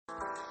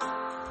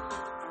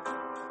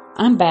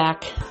I'm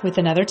back with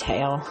another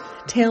tale.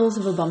 Tales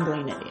of a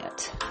Bumbling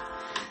Idiot.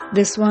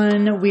 This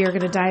one, we are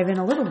going to dive in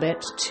a little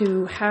bit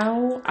to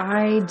how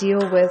I deal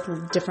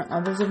with different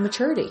levels of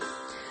maturity.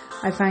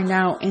 I find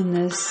out in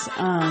this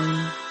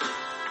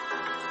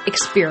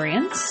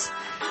experience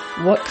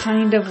what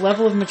kind of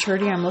level of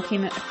maturity I'm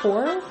looking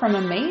for from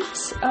a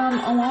mate,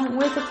 along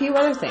with a few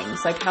other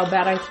things, like how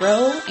bad I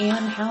throw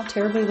and how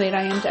terribly late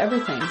I am to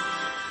everything.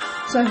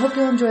 So I hope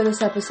you'll enjoy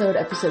this episode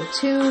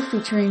 2,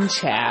 featuring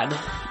Chad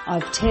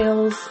of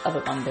Tales of a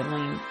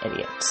Bumbling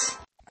Idiot.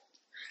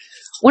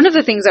 One of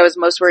the things I was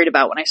most worried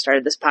about when I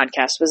started this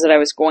podcast was that I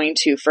was going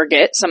to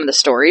forget some of the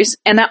stories,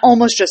 and that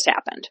almost just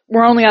happened.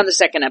 We're only on the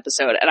second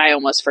episode, and I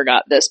almost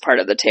forgot this part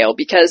of the tale,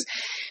 because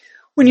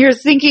when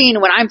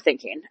I'm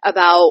thinking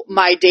about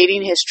my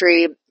dating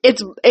history,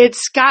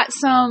 it's got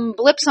some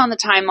blips on the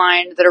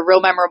timeline that are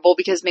real memorable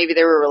because maybe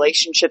there were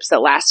relationships that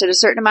lasted a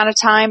certain amount of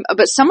time.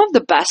 But some of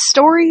the best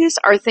stories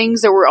are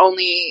things that were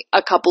only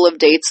a couple of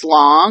dates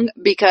long,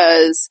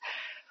 because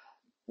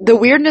the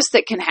weirdness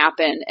that can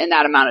happen in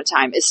that amount of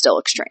time is still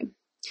extreme.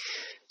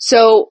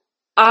 So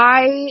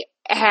I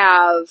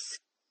have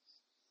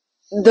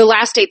the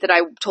last date that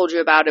I told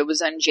you about, it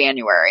was in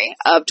January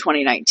of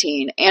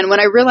 2019. And when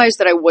I realized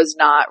that I was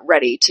not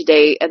ready to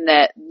date and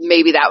that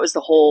maybe that was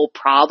the whole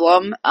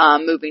problem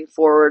moving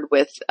forward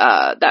with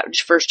that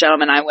first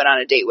gentleman I went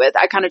on a date with,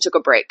 I kind of took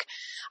a break.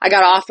 I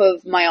got off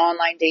of my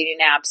online dating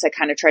apps. I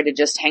kind of tried to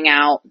just hang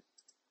out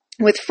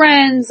with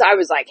friends. I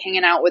was like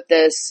hanging out with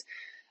this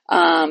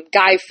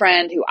guy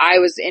friend who I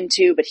was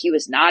into, but he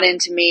was not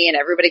into me, and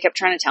everybody kept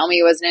trying to tell me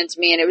he wasn't into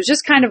me. And it was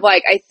just kind of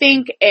like, I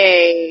think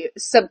a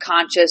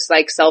subconscious,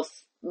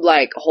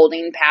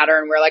 holding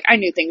pattern where like I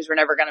knew things were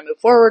never going to move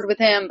forward with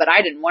him, but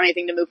I didn't want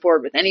anything to move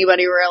forward with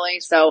anybody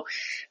really. So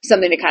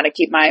something to kind of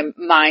keep my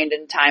mind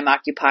and time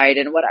occupied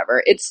and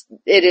whatever. It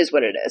is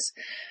what it is.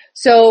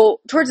 So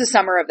towards the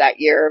summer of that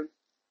year,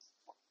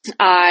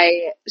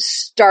 I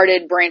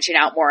started branching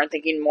out more and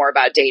thinking more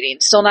about dating.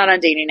 Still not on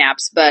dating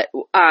apps, but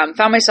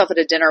found myself at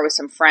a dinner with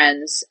some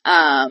friends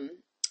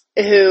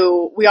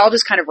who we all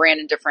just kind of ran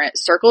in different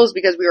circles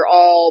because we were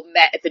all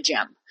met at the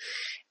gym.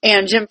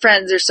 And gym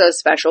friends are so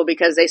special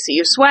because they see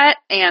you sweat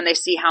and they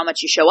see how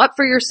much you show up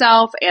for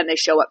yourself and they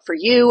show up for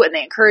you and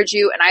they encourage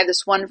you. And I have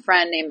this one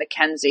friend named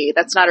Mackenzie.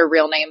 That's not her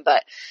real name,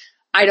 but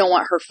I don't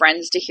want her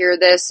friends to hear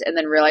this and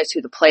then realize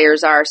who the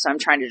players are. So I'm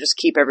trying to just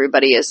keep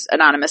everybody as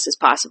anonymous as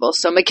possible.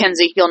 So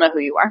Mackenzie, you'll know who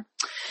you are.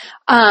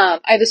 I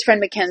have this friend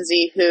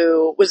Mackenzie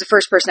who was the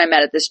first person I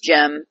met at this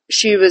gym.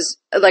 She was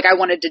like, I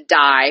wanted to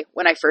die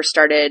when I first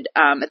started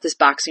at this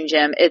boxing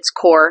gym. It's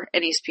Core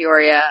in East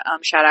Peoria.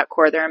 Shout out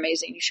Core. They're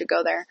amazing. You should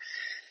go there.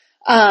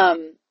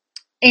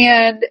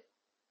 And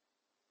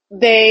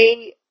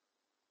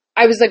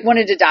I was like,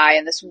 wanted to die.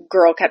 And this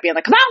girl kept being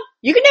like, come on,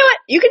 you can do it.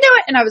 You can do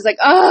it. And I was like,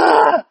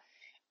 ugh.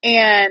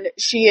 And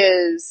she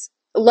is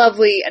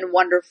lovely and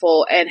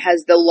wonderful and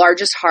has the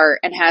largest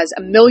heart and has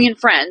a million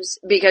friends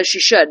because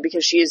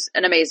she's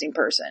an amazing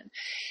person.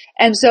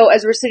 And so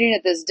as we're sitting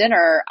at this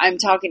dinner, I'm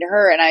talking to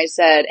her and I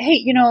said,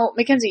 hey,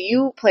 Mackenzie,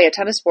 you play a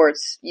ton of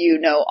sports. You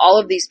know all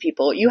of these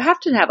people. You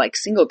have to have like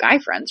single guy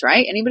friends,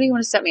 right? Anybody you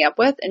want to set me up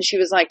with? And she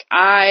was like,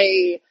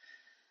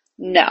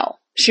 no.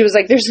 She was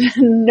like, there's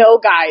no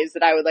guys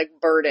that I would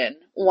like burden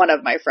one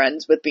of my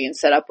friends with being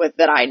set up with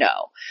that I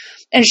know.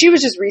 And she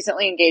was just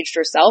recently engaged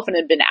herself and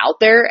had been out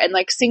there and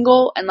like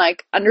single and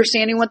like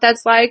understanding what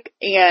that's like.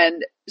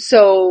 And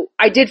so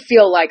I did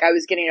feel like I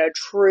was getting a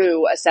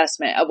true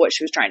assessment of what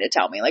she was trying to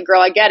tell me. Like, girl,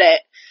 I get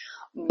it,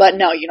 but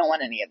no, you don't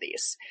want any of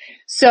these.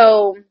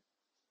 So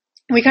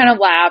we kind of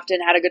laughed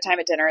and had a good time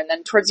at dinner. And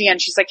then towards the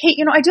end, she's like, hey,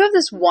 I do have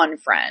this one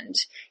friend.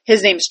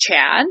 His name's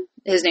Chad.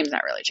 His name's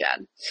not really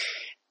Chad.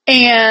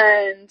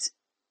 And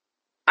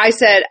I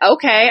said,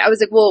 okay. I was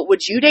like, well, would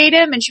you date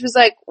him? And she was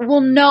like,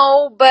 well,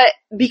 no, but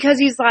because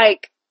he's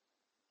like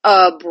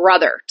a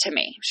brother to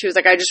me. She was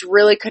like, I just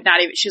really could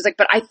not even, she was like,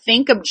 but I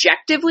think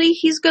objectively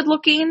he's good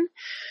looking.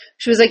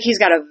 She was like, he's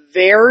got a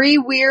very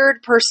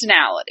weird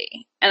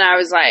personality. And I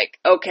was like,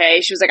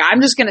 okay. She was like,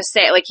 I'm just going to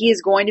say it. Like, he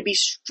is going to be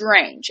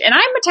strange. And I'm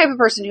the type of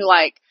person who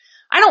like,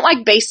 I don't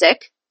like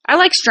basic. I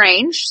like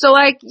strange. So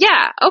like,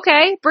 yeah,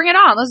 okay, bring it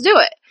on. Let's do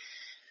it.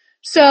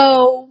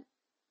 So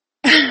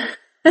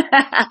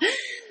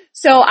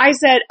I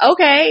said,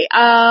 okay,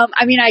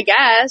 I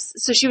guess.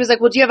 So she was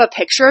like, well, do you have a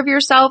picture of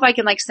yourself I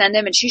can like send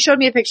him? And she showed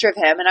me a picture of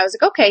him and I was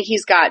like, okay,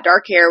 he's got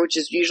dark hair, which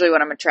is usually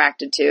what I'm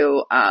attracted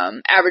to.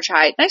 Average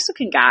height, nice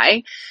looking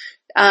guy,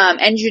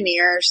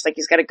 engineer. She's like,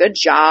 he's got a good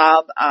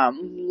job,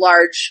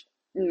 large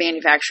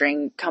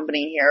manufacturing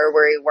company here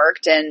where he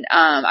worked. And,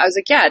 I was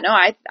like, yeah, no,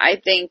 I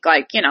think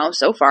like,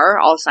 so far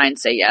all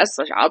signs say yes.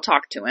 So I'll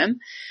talk to him.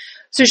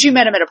 So she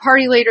met him at a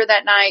party later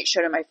that night,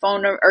 showed him my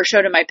phone or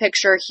showed him my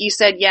picture. He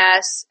said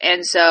yes.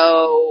 And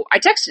so I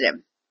texted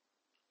him,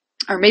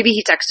 or maybe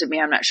he texted me.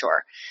 I'm not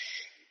sure.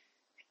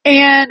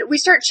 And we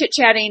start chit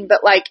chatting,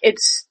 but like,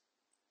 it's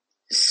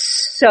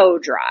so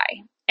dry.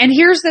 And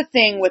here's the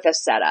thing with a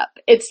setup.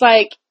 It's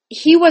like,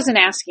 he wasn't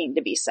asking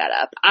to be set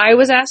up. I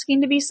was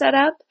asking to be set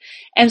up.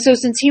 And so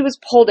since he was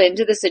pulled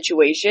into the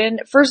situation,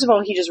 first of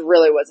all, he just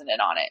really wasn't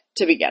in on it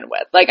to begin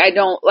with. Like,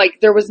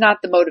 there was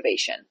not the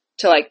motivation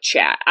to like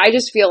chat. I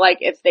just feel like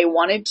if they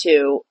wanted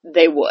to,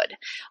 they would.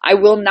 I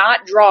will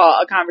not draw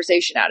a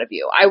conversation out of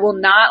you. I will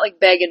not like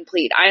beg and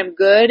plead. I am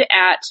good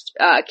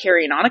at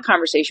carrying on a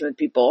conversation with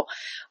people,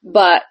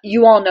 but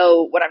you all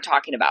know what I'm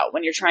talking about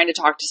when you're trying to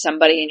talk to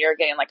somebody and you're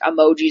getting like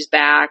emojis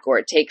back, or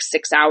it takes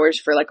 6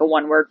 hours for like a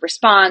 1-word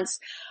response.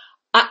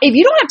 If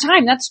you don't have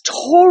time, that's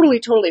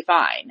totally, totally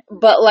fine.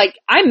 But like,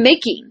 I'm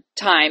making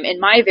time in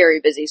my very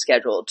busy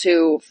schedule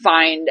to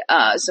find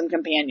some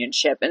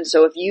companionship. And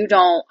so if you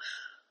don't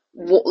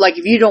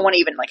want to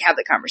even like have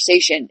the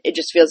conversation, it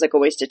just feels like a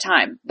waste of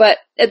time. But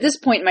at this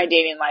point in my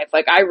dating life,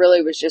 like I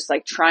really was just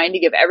like trying to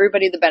give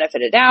everybody the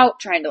benefit of doubt,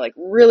 trying to like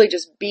really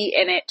just be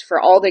in it for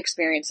all the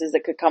experiences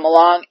that could come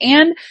along.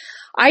 And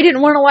I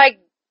didn't want to like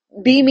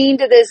be mean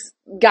to this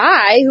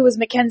guy who was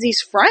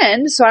Mackenzie's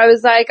friend. So I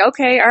was like,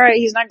 okay, all right,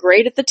 he's not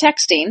great at the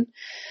texting.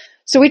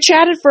 So we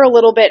chatted for a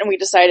little bit and we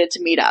decided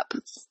to meet up.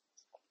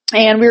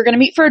 And we were going to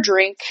meet for a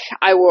drink.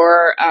 I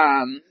wore,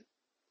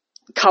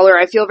 color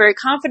I feel very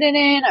confident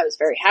in. I was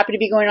very happy to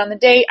be going on the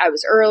date. I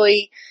was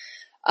early.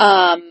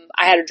 I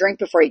had a drink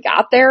before he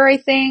got there, I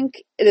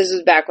think. This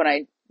was back when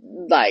I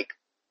like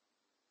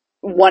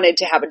wanted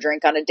to have a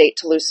drink on a date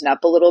to loosen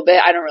up a little bit.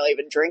 I don't really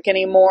even drink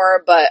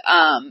anymore, but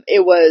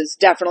it was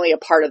definitely a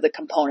part of the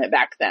component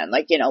back then.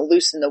 Like, you know,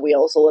 loosen the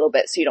wheels a little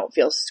bit so you don't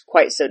feel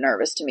quite so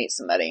nervous to meet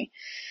somebody.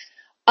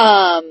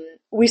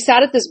 We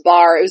sat at this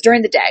bar. It was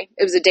during the day.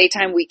 It was a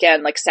daytime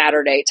weekend, like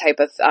Saturday type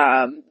of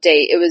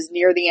date. It was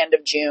near the end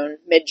of June,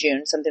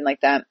 mid-June, something like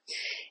that.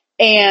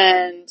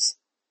 And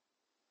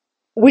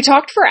we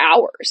talked for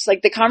hours.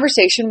 Like the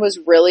conversation was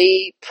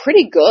really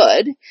pretty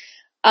good.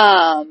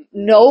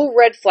 No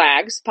red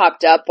flags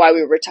popped up while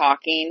we were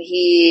talking.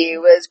 He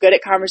was good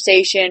at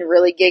conversation,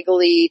 really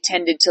giggly,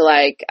 tended to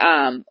like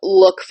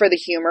look for the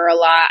humor a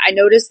lot. I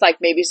noticed like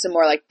maybe some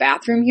more like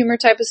bathroom humor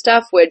type of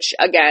stuff, which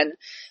again,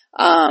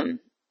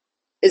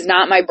 is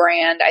not my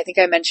brand. I think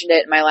I mentioned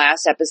it in my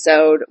last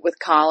episode with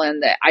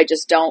Colin that I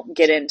just don't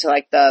get into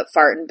like the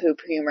fart and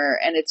poop humor,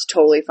 and it's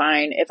totally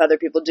fine if other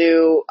people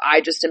do. I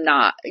just am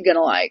not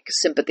gonna like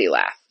sympathy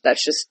laugh.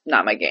 That's just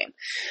not my game.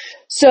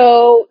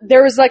 So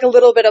there was like a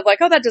little bit of like,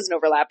 oh, that doesn't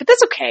overlap, but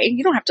that's okay.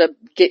 You don't have to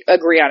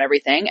agree on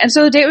everything. And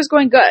so the date was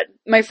going good.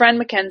 My friend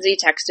Mackenzie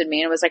texted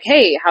me and was like,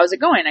 hey, how's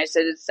it going? I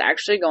said, it's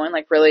actually going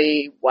like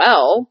really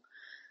well.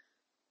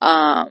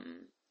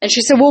 And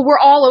she said, well, we're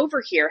all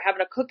over here having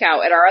a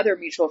cookout at our other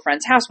mutual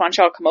friend's house. Why don't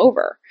y'all come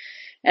over?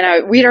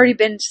 And we'd already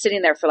been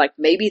sitting there for like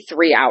maybe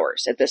 3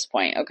 hours at this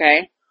point.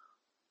 Okay.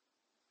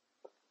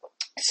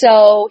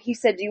 So he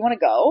said, do you want to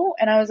go?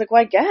 And I was like,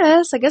 well, I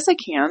guess I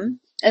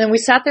can. And then we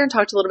sat there and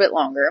talked a little bit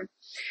longer.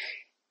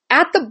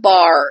 At the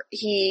bar,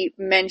 he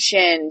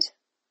mentioned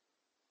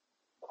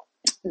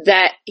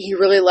that he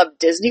really loved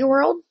Disney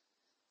World.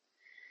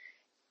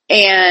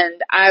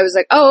 And I was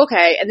like, oh,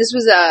 okay. And this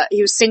was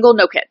he was single,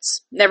 no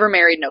kids, never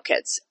married, no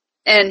kids.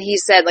 And he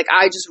said, like,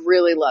 I just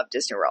really love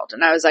Disney World.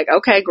 And I was like,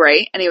 okay,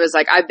 great. And he was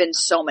like, I've been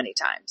so many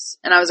times.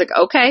 And I was like,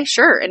 okay,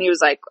 sure. And he was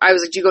like, I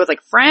was like, do you go with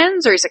like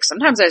friends? Or he's like,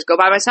 sometimes I just go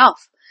by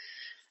myself.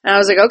 And I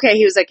was like, okay.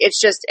 He was like,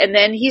 it's just, and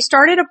then he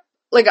started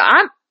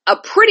a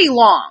pretty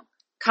long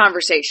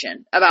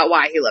conversation about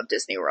why he loved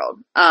Disney World.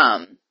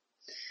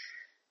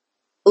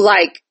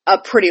 Like a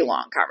pretty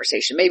long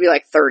conversation, maybe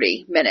like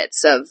 30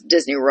 minutes of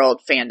Disney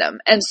World fandom.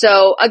 And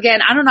so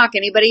again, I don't knock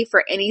anybody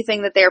for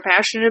anything that they're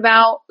passionate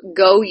about.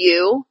 Go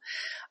you.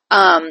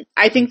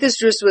 I think this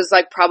just was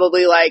like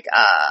probably like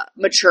a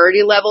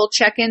maturity level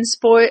check-in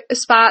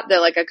spot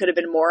that like I could have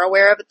been more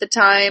aware of at the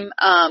time.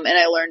 And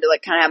I learned to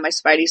like kind of have my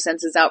spidey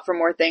senses out for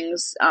more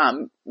things,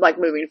 like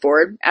moving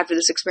forward after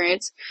this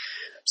experience.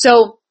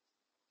 So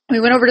we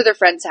went over to their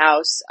friend's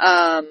house.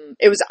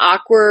 It was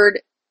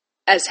awkward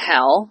as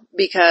hell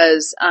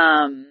because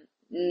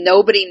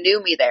nobody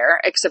knew me there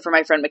except for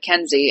my friend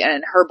Mackenzie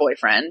and her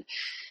boyfriend,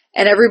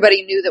 and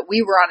everybody knew that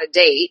we were on a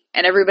date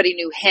and everybody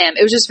knew him.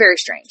 It was just very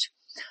strange.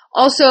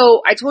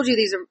 Also, I told you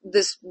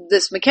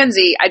this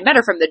Mackenzie, I'd met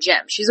her from the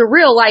gym. She's a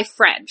real life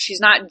friend. She's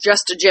not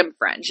just a gym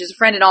friend. She's a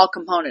friend in all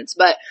components,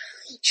 but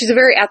she's a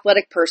very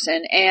athletic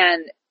person,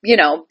 and you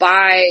know,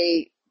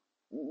 by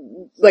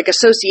like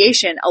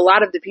association, a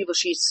lot of the people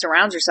she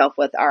surrounds herself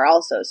with are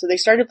also. So they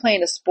started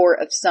playing a sport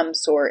of some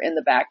sort in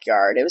the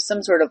backyard. It was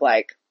some sort of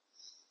like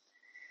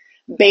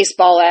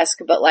baseball-esque,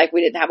 but like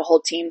we didn't have a whole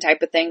team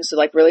type of thing. So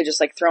like really just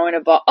like throwing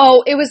a ball.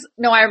 Oh, it was,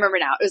 no, I remember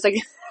now. It was like,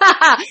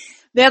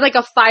 they had like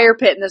a fire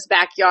pit in this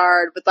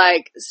backyard with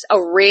like a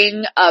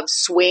ring of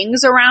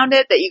swings around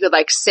it that you could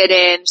like sit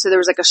in. So there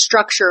was like a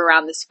structure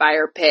around this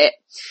fire pit,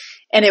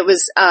 and it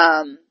was,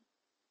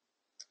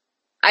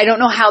 I don't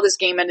know how this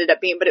game ended up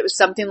being, but it was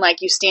something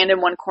like you stand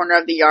in one corner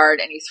of the yard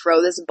and you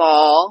throw this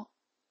ball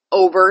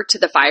over to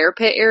the fire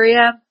pit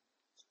area.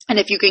 And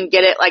if you can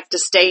get it like to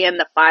stay in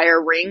the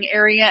fire ring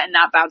area and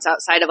not bounce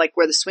outside of like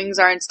where the swings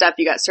are and stuff,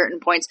 you got certain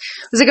points.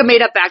 It was like a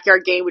made up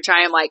backyard game, which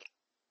I am like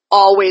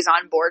always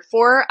on board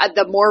for.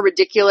 The more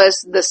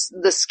ridiculous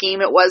the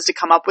scheme it was to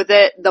come up with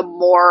it, the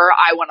more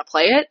I want to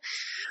play it.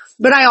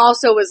 But I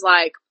also was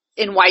like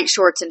in white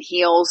shorts and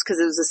heels because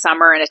it was the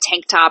summer, and a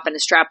tank top and a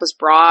strapless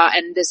bra,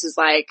 and this is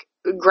like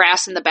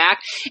grass in the back.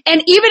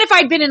 And even if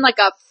I'd been in like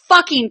a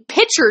fucking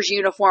pitcher's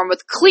uniform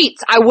with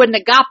cleats, I wouldn't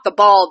have got the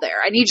ball there.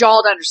 I need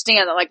y'all to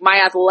understand that like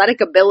my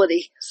athletic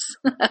abilities,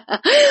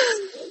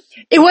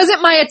 it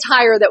wasn't my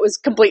attire that was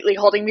completely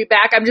holding me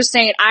back. I'm just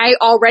saying I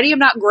already am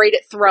not great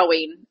at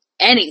throwing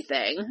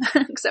anything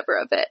except for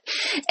a bit.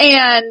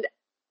 And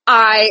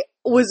I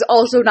was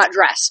also not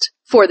dressed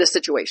for this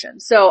situation.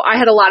 So I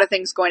had a lot of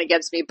things going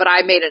against me, but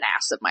I made an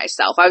ass of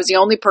myself. I was the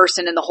only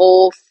person in the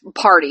whole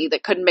party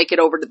that couldn't make it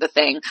over to the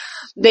thing.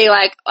 They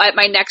like, at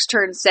my next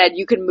turn said,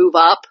 you can move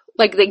up.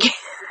 Like they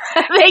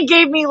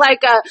gave me like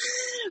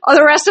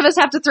the rest of us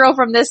have to throw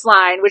from this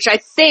line, which I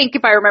think,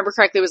 if I remember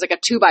correctly, was like a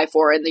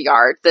 2x4 in the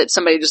yard that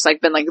somebody just like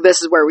been like,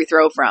 this is where we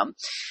throw from.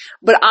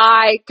 But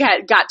I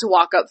got to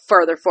walk up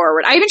further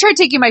forward. I even tried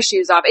taking my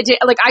shoes off. It did,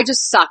 like, I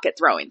just suck at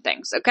throwing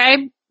things.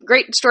 Okay.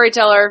 Great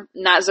storyteller,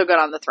 not so good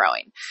on the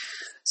throwing.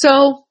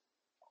 So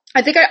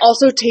I think I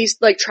also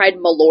tried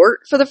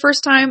Malort for the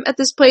first time at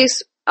this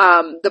place.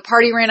 The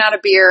party ran out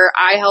of beer.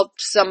 I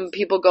helped some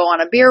people go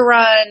on a beer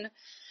run.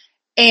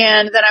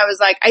 And then I was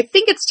like, I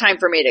think it's time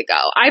for me to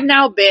go. I've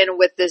now been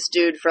with this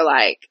dude for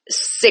like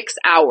 6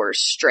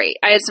 hours straight.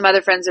 I had some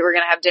other friends that were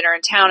going to have dinner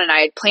in town, and I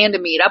had planned to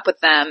meet up with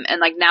them.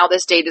 And like now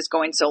this date is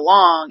going so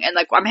long, and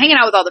like I'm hanging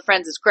out with all the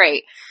friends. It's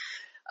great.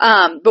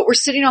 But we're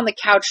sitting on the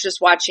couch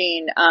just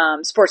watching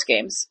sports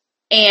games,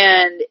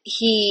 and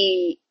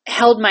he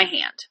held my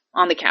hand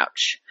on the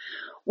couch,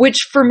 which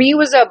for me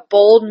was a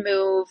bold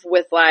move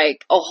with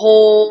like a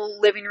whole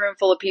living room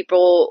full of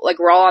people. Like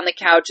we're all on the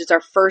couch. It's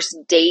our first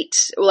date.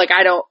 Like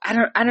I don't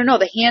know.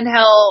 The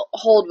handheld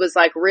hold was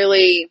like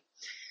really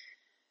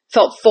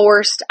felt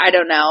forced. I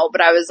don't know,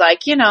 but I was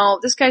like,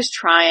 this guy's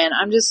trying.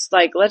 I'm just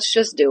like, let's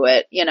just do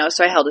it,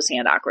 So I held his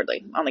hand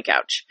awkwardly on the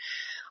couch.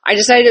 I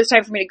decided it was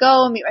time for me to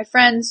go and meet my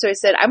friends. So I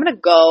said, I'm going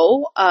to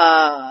go.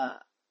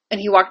 And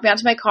he walked me out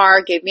to my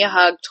car, gave me a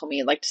hug, told me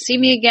he'd like to see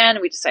me again.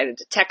 And we decided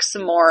to text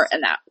some more.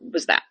 And that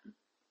was that.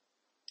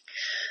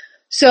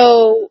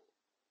 So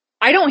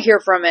I don't hear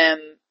from him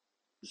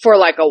for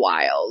like a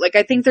while. Like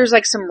I think there's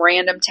like some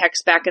random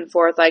text back and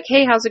forth, like,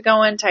 hey, how's it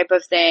going type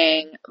of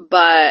thing.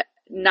 But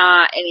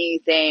not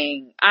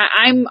anything.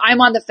 I'm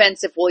on the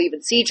fence if we'll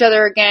even see each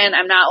other again.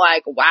 I'm not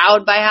like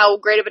wowed by how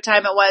great of a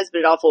time it was, but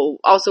it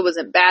also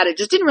wasn't bad. It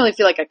just didn't really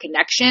feel like a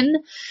connection.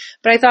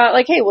 But I thought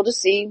like, hey, we'll just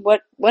see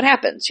what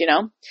happens,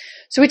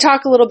 So we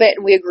talk a little bit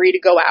and we agree to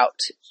go out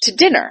to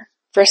dinner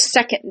for a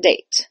second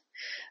date.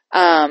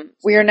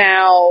 We are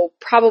now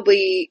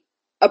probably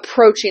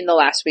approaching the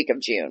last week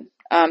of June.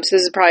 So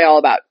this is probably all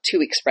about 2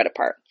 weeks spread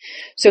apart.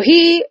 So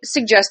he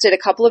suggested a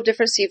couple of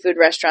different seafood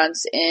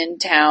restaurants in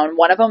town.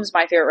 One of them is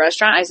my favorite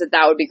restaurant. I said,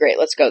 that would be great.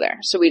 Let's go there.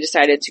 So we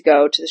decided to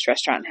go to this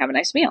restaurant and have a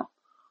nice meal.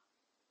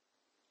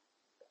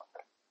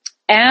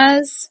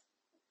 As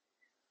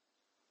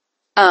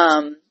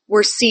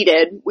we're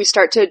seated, we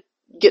start to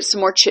get some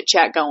more chit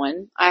chat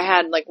going. I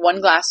had like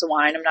one glass of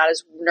wine. I'm not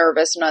as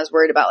nervous. I'm not as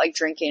worried about like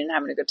drinking and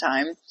having a good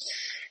time.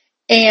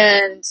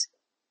 And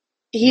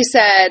he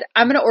said,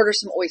 I'm going to order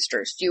some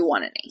oysters. Do you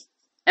want any?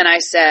 And I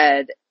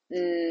said,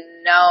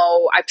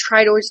 no, I've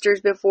tried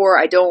oysters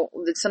before.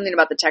 It's something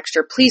about the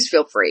texture. Please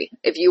feel free.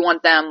 If you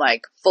want them,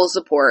 like full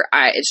support,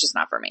 it's just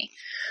not for me.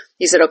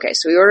 He said, okay.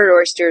 So we ordered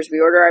oysters. We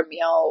order our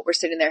meal. We're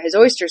sitting there. His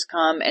oysters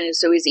come. And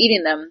so he's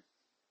eating them.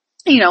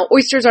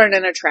 Oysters aren't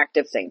an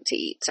attractive thing to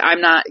eat. I'm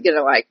not going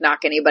to like knock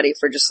anybody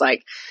for just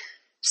like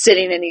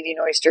sitting and eating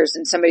oysters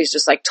and somebody's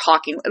just like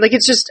talking. Like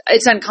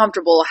it's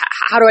uncomfortable.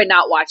 How do I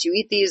not watch you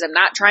eat these? I'm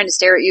not trying to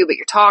stare at you, but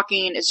you're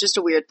talking. It's just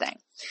a weird thing.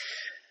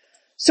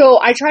 So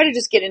I try to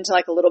just get into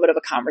like a little bit of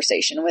a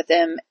conversation with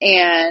him.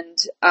 And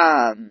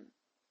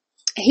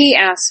he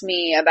asked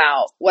me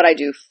about what I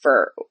do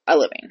for a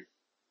living.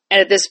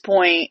 And at this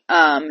point,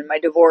 in my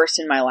divorce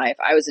in my life,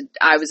 I was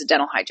a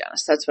dental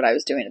hygienist. That's what I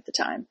was doing at the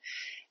time.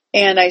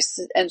 And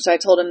so I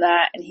told him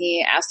that, and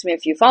he asked me a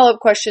few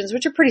follow-up questions,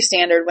 which are pretty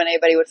standard when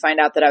anybody would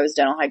find out that I was a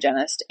dental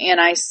hygienist. And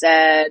I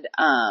said,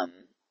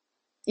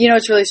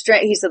 it's really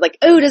strange. He said like,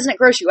 oh, doesn't it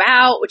gross you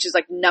out? Which is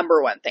like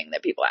number one thing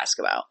that people ask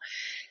about.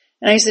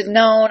 And I said,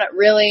 no, not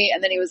really.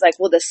 And then he was like,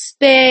 well, the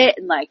spit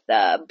and like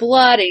the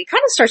blood. And he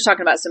kind of starts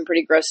talking about some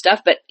pretty gross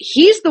stuff, but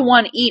he's the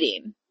one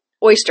eating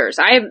oysters.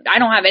 I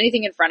don't have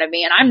anything in front of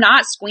me and I'm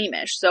not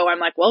squeamish. So I'm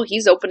like, well,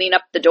 he's opening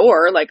up the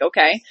door. Like,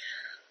 okay.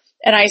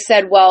 And I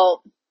said,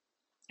 well,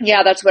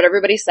 yeah, that's what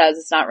everybody says.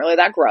 It's not really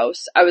that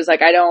gross. I was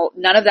like,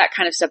 none of that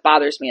kind of stuff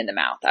bothers me in the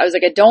mouth. I was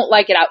like, I don't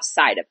like it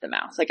outside of the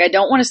mouth. Like, I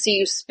don't want to see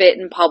you spit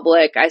in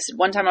public. I said,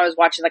 one time I was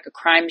watching like a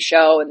crime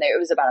show and it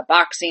was about a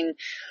boxing,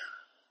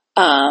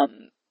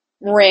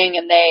 ring,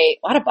 and a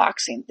lot of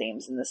boxing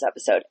themes in this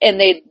episode. And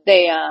they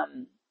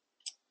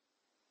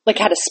like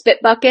had a spit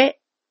bucket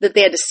that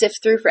they had to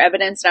sift through for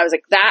evidence. And I was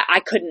like,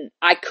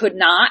 I could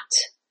not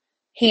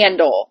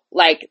handle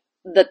like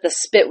that the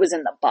spit was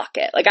in the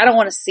bucket. Like, I don't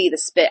want to see the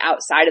spit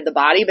outside of the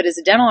body, but as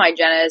a dental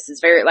hygienist, it's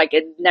very, like,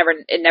 it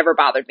never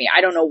bothered me.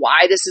 I don't know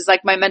why this is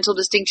like my mental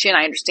distinction.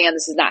 I understand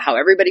this is not how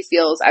everybody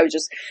feels. I was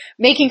just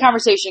making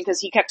conversation because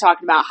he kept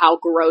talking about how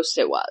gross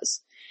it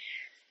was.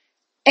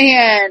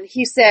 And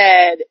he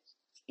said,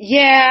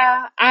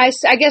 yeah, I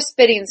guess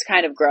spitting's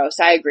kind of gross.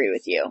 I agree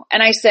with you.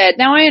 And I said,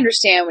 now I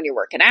understand when you're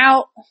working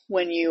out,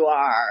 when you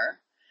are,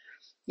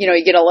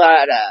 you get a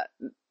lot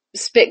of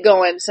spit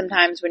going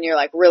sometimes when you're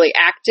like really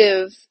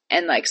active,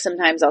 and like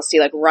sometimes I'll see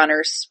like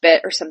runners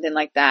spit or something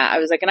like that. I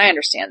was like, and I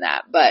understand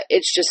that, but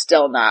it's just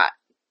still not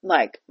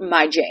like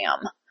my jam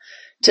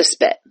to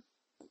spit.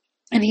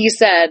 And he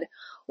said,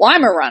 well,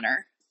 I'm a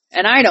runner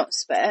and I don't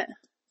spit.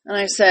 And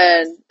I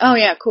said, oh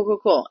yeah,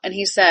 cool. And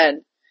he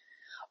said,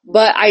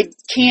 but I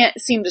can't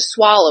seem to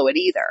swallow it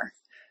either.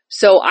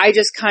 So I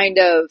just kind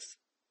of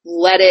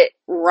let it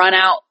run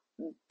out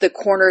the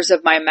corners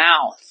of my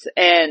mouth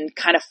and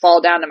kind of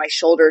fall down to my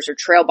shoulders or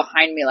trail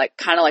behind me, like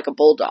kind of like a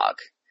bulldog.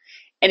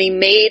 And he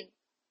made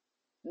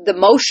the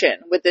motion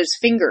with his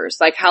fingers,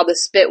 like how the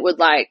spit would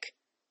like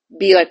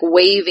be like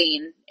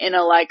waving in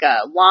a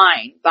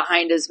line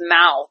behind his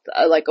mouth,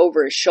 like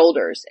over his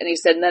shoulders. And he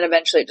said, and then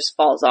eventually it just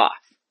falls off.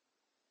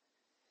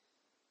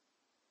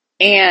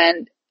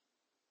 And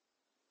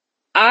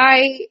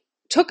I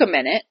took a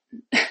minute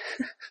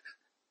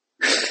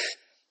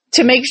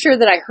to make sure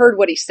that I heard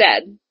what he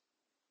said.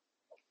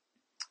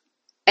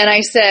 And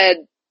I said,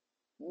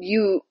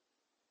 you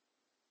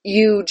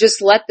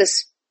just let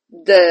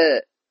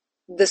the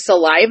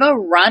saliva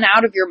run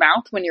out of your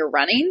mouth when you're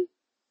running?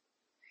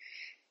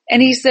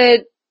 And he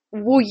said,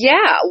 well,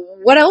 yeah,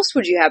 what else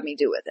would you have me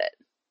do with it?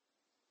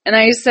 And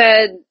I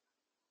said,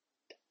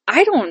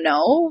 I don't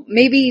know,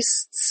 maybe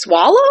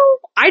swallow?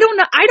 I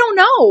don't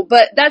know,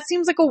 but that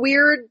seems like a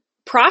weird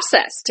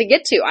process to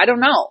get to. I don't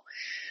know.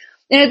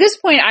 And at this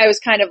point I was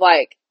kind of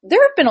like,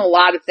 there have been a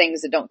lot of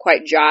things that don't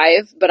quite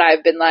jive, but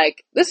I've been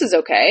like, this is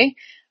okay.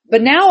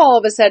 But now all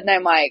of a sudden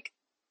I'm like,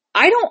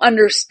 I don't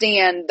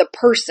understand the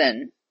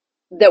person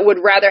that would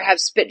rather have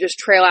spit just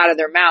trail out of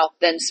their mouth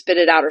than spit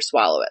it out or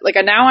swallow it. Like,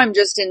 now I'm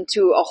just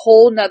into a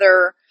whole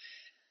nother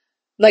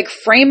like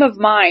frame of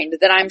mind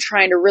that I'm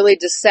trying to really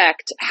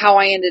dissect how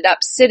I ended up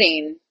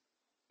sitting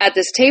at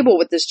this table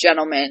with this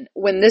gentleman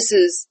when this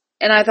is,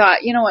 and I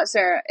thought, you know what,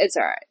 Sarah, it's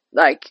all right.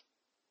 Like,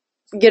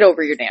 get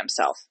over your damn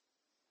self.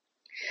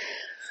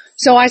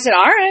 So I said,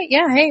 all right,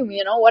 yeah, hey,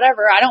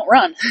 whatever. I don't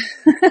run.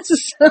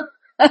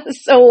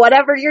 So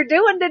whatever you're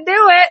doing to do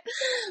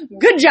it,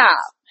 good job.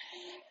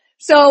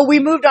 So we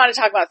moved on to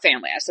talk about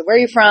family. I said, where are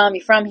you from?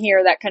 You from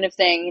here? That kind of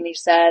thing. And he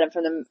said,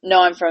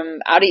 I'm from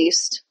out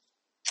east.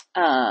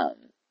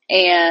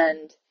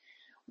 And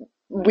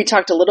we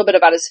talked a little bit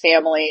about his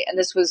family, and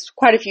this was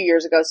quite a few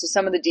years ago. So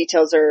some of the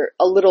details are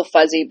a little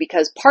fuzzy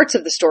because parts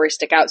of the story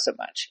stick out so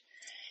much.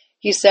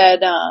 He said,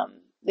 that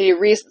he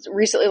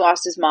recently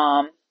lost his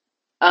mom,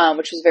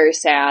 which was very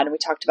sad. And we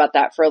talked about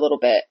that for a little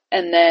bit.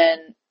 And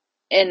then,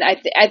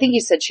 I think he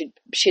said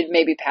she'd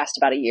maybe passed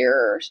about a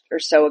year or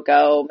so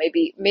ago,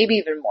 maybe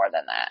even more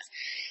than that.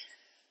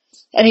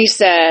 And he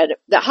said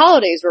the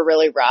holidays were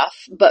really rough,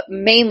 but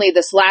mainly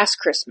this last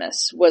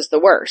Christmas was the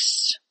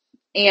worst.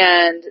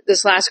 And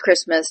this last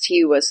Christmas,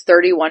 he was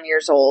 31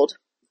 years old,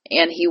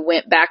 and he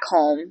went back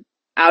home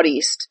out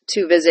east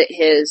to visit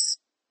his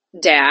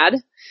dad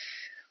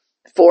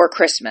for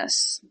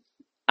Christmas.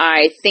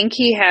 I think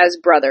he has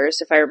brothers,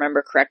 if I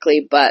remember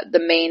correctly, but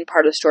the main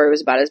part of the story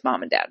was about his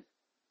mom and dad.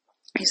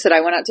 He said,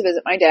 I went out to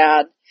visit my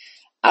dad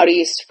out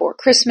east for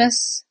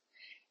Christmas,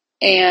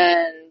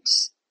 and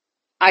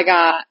I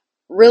got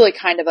really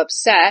kind of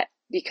upset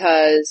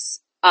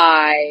because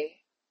I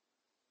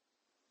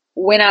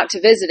went out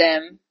to visit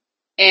him,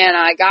 and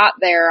I got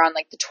there on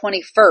like the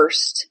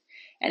 21st,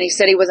 and he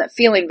said he wasn't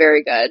feeling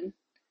very good.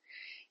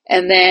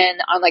 And then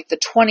on like the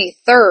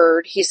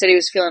 23rd, he said he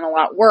was feeling a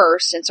lot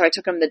worse. And so I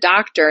took him to the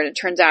doctor, and it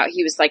turns out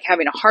he was like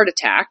having a heart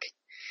attack.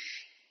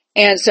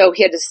 And so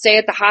he had to stay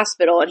at the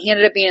hospital, and he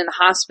ended up being in the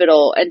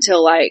hospital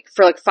until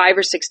for 5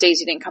 or 6 days.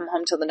 He didn't come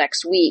home till the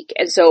next week.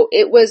 And so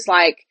it was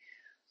like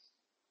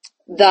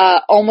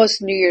the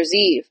almost New Year's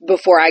Eve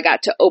before I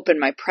got to open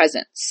my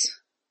presents.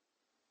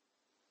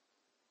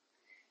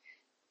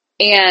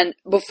 And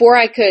before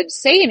I could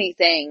say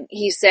anything,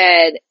 he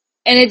said,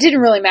 and it didn't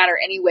really matter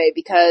anyway,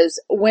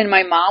 because when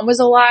my mom was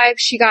alive,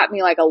 she got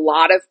me like a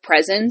lot of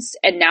presents.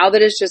 And now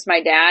that it's just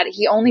my dad,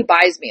 he only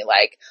buys me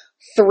like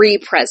 3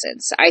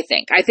 presents, I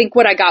think. I think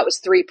what I got was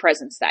 3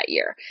 presents that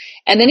year.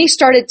 And then he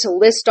started to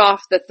list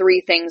off the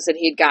 3 things that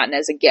he'd gotten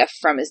as a gift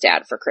from his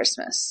dad for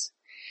Christmas.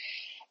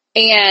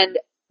 And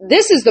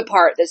this is the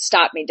part that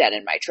stopped me dead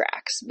in my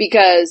tracks,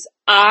 because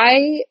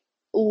I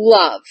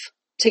love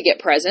to get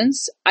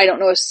presents. I don't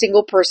know a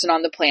single person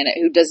on the planet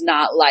who does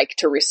not like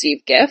to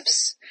receive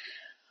gifts.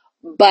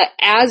 But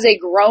as a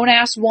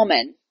grown-ass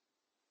woman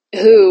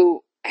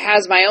who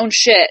has my own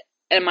shit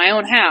in my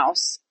own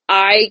house,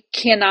 I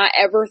cannot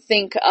ever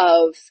think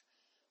of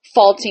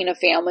faulting a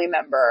family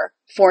member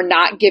for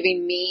not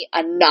giving me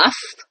enough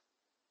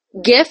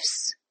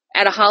gifts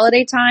at a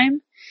holiday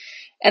time.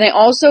 And I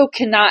also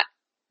cannot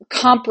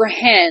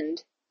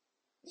comprehend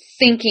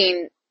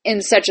thinking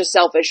in such a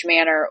selfish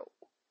manner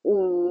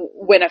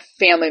when a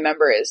family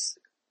member is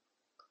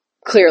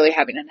clearly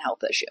having a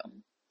health issue.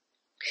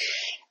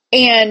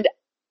 And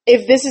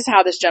if this is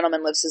how this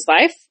gentleman lives his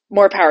life,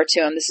 more power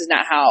to him. This is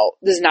not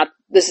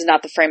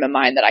the frame of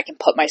mind that I can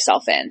put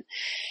myself in.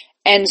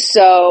 And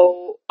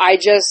so I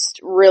just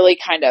really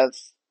kind of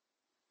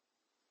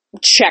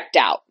checked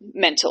out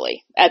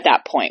mentally at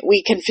that point.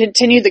 We can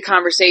continue the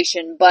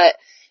conversation, but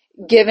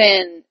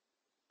given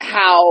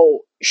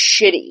how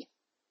shitty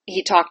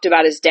he talked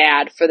about his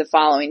dad for the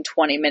following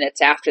 20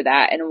 minutes after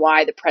that, and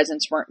why the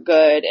presents weren't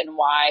good, and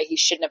why he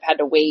shouldn't have had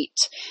to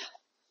wait.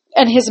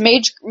 And his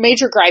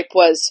major gripe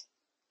was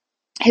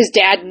his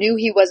dad knew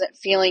he wasn't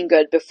feeling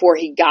good before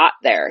he got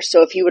there.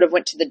 So if he would have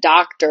went to the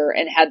doctor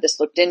and had this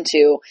looked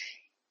into,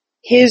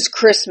 his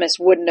Christmas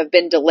wouldn't have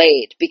been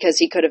delayed because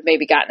he could have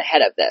maybe gotten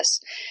ahead of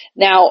this.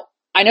 Now,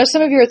 I know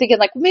some of you are thinking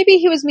like, well, maybe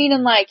he was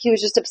meaning like he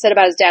was just upset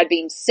about his dad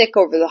being sick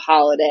over the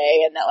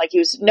holiday, and that like he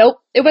was, nope,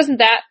 it wasn't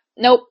that.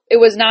 Nope, it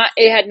was not.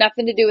 It had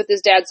nothing to do with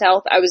his dad's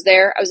health. I was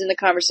there. I was in the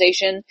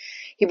conversation.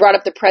 He brought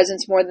up the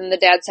presents more than the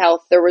dad's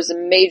health. There was a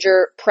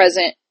major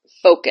present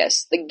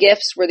focus. The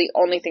gifts were the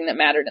only thing that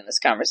mattered in this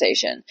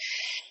conversation.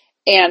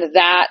 And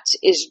that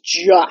is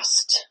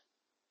just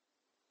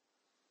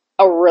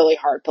a really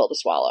hard pill to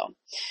swallow.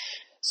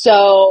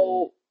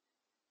 So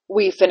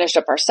we finished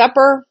up our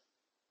supper.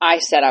 I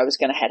said I was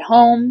going to head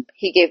home.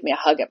 He gave me a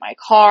hug at my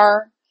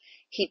car.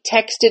 He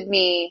texted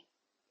me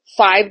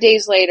 5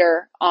 days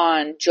later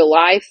on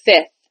July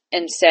 5th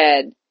and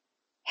said,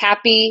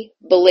 "Happy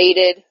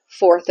belated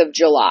 4th of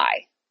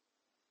July."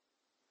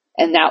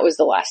 And that was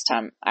the last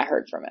time I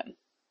heard from him.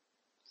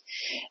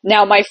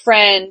 Now, my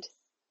friend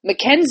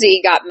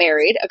Mackenzie got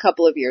married a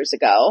couple of years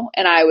ago,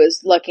 and I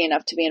was lucky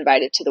enough to be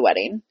invited to the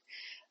wedding.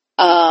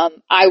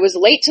 I was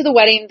late to the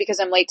wedding because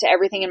I'm late to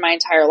everything in my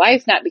entire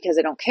life, not because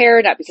I don't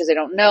care, not because I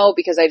don't know,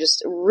 because I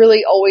just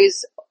really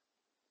always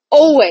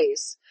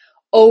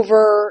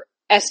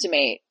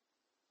overestimate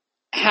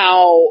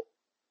how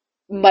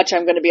much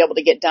I'm going to be able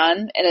to get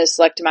done in a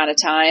select amount of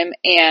time.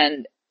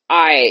 And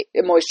I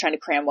am always trying to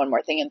cram one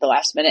more thing at the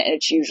last minute. And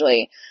it's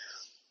usually,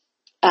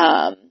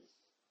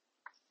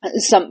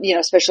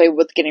 especially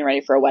with getting ready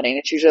for a wedding,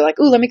 it's usually like,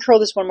 ooh, let me curl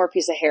this one more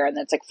piece of hair. And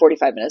then it's like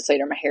 45 minutes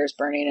later, my hair is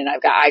burning and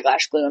I've got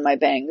eyelash glue in my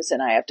bangs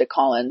and I have to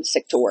call in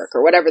sick to work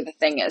or whatever the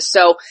thing is.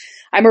 So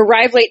I'm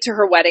arrived late to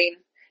her wedding,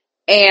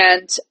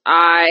 and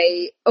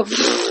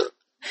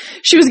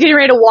she was getting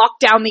ready to walk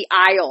down the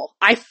aisle.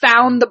 I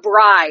found the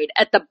bride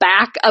at the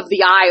back of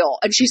the aisle,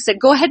 and she said,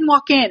 "Go ahead and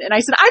walk in." And I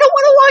said, "I don't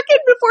want to walk in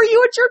before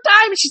you. It's your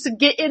time." And she said,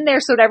 "Get in there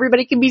so that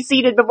everybody can be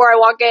seated before I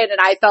walk in." And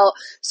I felt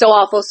so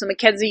awful. So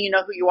Mackenzie, you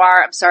know who you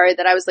are. I'm sorry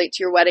that I was late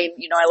to your wedding.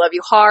 You know I love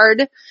you hard.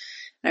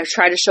 And I've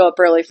tried to show up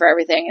early for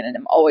everything, and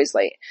I'm always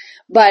late.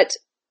 But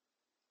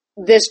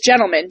this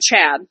gentleman,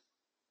 Chad,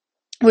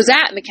 was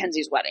at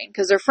Mackenzie's wedding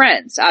because they're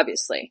friends,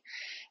 obviously.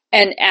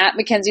 And at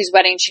Mackenzie's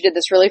wedding, she did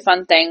this really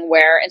fun thing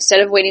where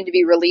instead of waiting to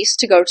be released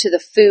to go to the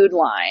food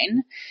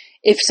line,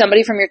 if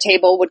somebody from your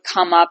table would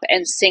come up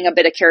and sing a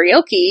bit of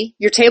karaoke,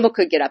 your table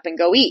could get up and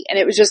go eat. And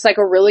it was just like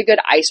a really good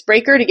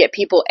icebreaker to get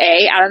people,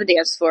 A, out on the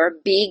dance floor,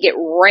 B, get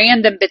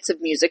random bits of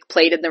music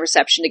played in the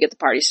reception to get the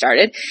party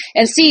started,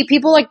 and C,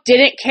 people like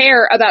didn't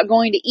care about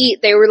going to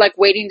eat. They were like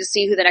waiting to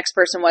see who the next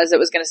person was that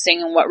was going to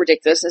sing and what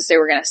ridiculousness they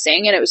were going to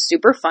sing. And it was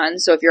super fun.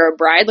 So if you're a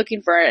bride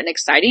looking for an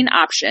exciting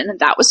option,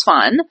 that was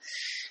fun.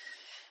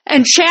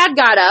 And Chad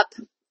got up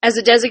as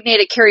a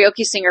designated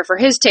karaoke singer for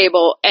his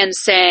table and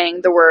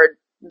sang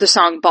the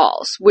song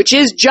Balls, which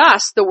is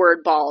just the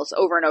word balls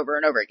over and over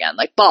and over again.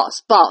 Like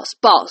balls, balls,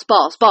 balls,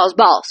 balls, balls,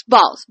 balls,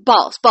 balls,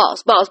 balls,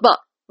 balls, balls, balls,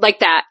 like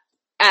that,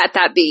 at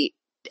that beat,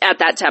 at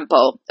that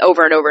tempo,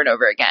 over and over and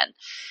over again.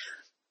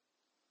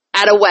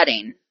 At a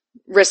wedding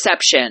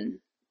reception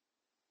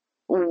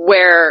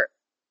where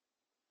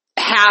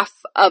half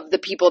of the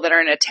people that are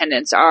in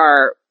attendance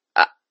are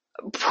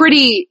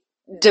pretty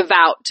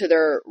devout to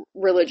their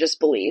religious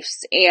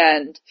beliefs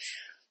and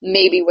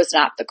maybe was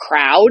not the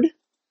crowd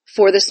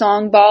for the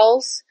song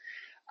Balls.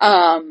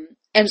 And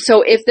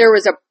so if there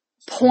was a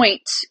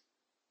point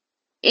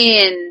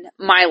in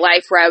my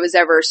life where I was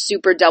ever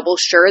super double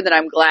sure that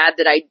I'm glad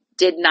that I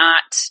did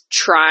not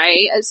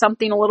try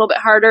something a little bit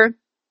harder,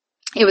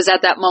 it was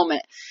at that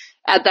moment,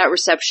 at that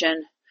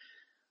reception,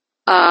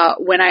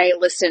 when I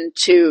listened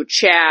to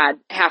Chad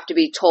have to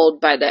be told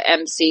by the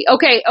MC,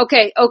 okay,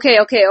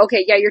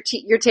 yeah,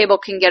 your table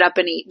can get up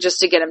and eat, just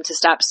to get him to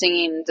stop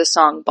singing the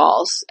song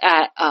Balls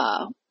at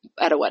a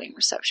wedding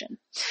reception.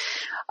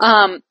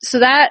 So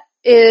that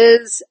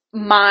is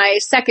my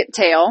second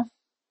tale.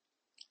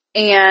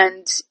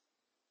 And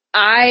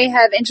I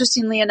have,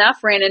 interestingly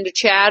enough, ran into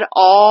Chad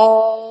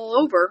all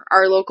over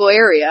our local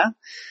area.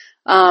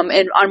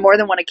 And on more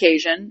than one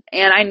occasion.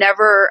 And I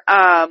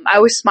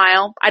always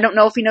smile. I don't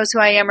know if he knows who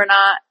I am or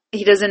not.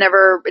 It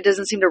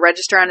doesn't seem to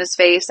register on his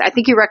face. I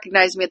think he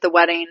recognized me at the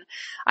wedding.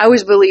 I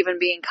always believe in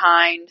being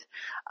kind.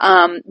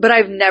 But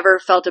I've never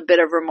felt a bit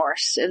of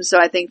remorse. And so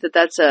I think that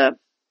that's a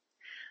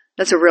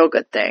That's a real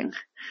good thing.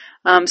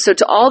 So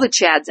to all the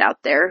Chads out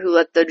there who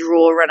let the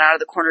drool run out of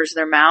the corners of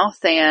their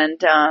mouth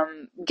and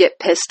get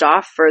pissed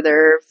off for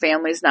their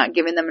families not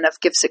giving them enough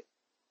gifts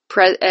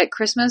at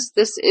Christmas,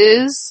 this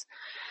is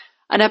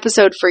an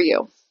episode for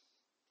you.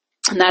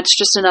 And that's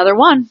just another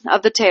one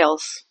of the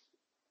tales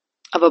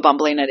of a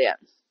bumbling idiot.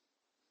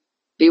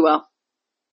 Be well.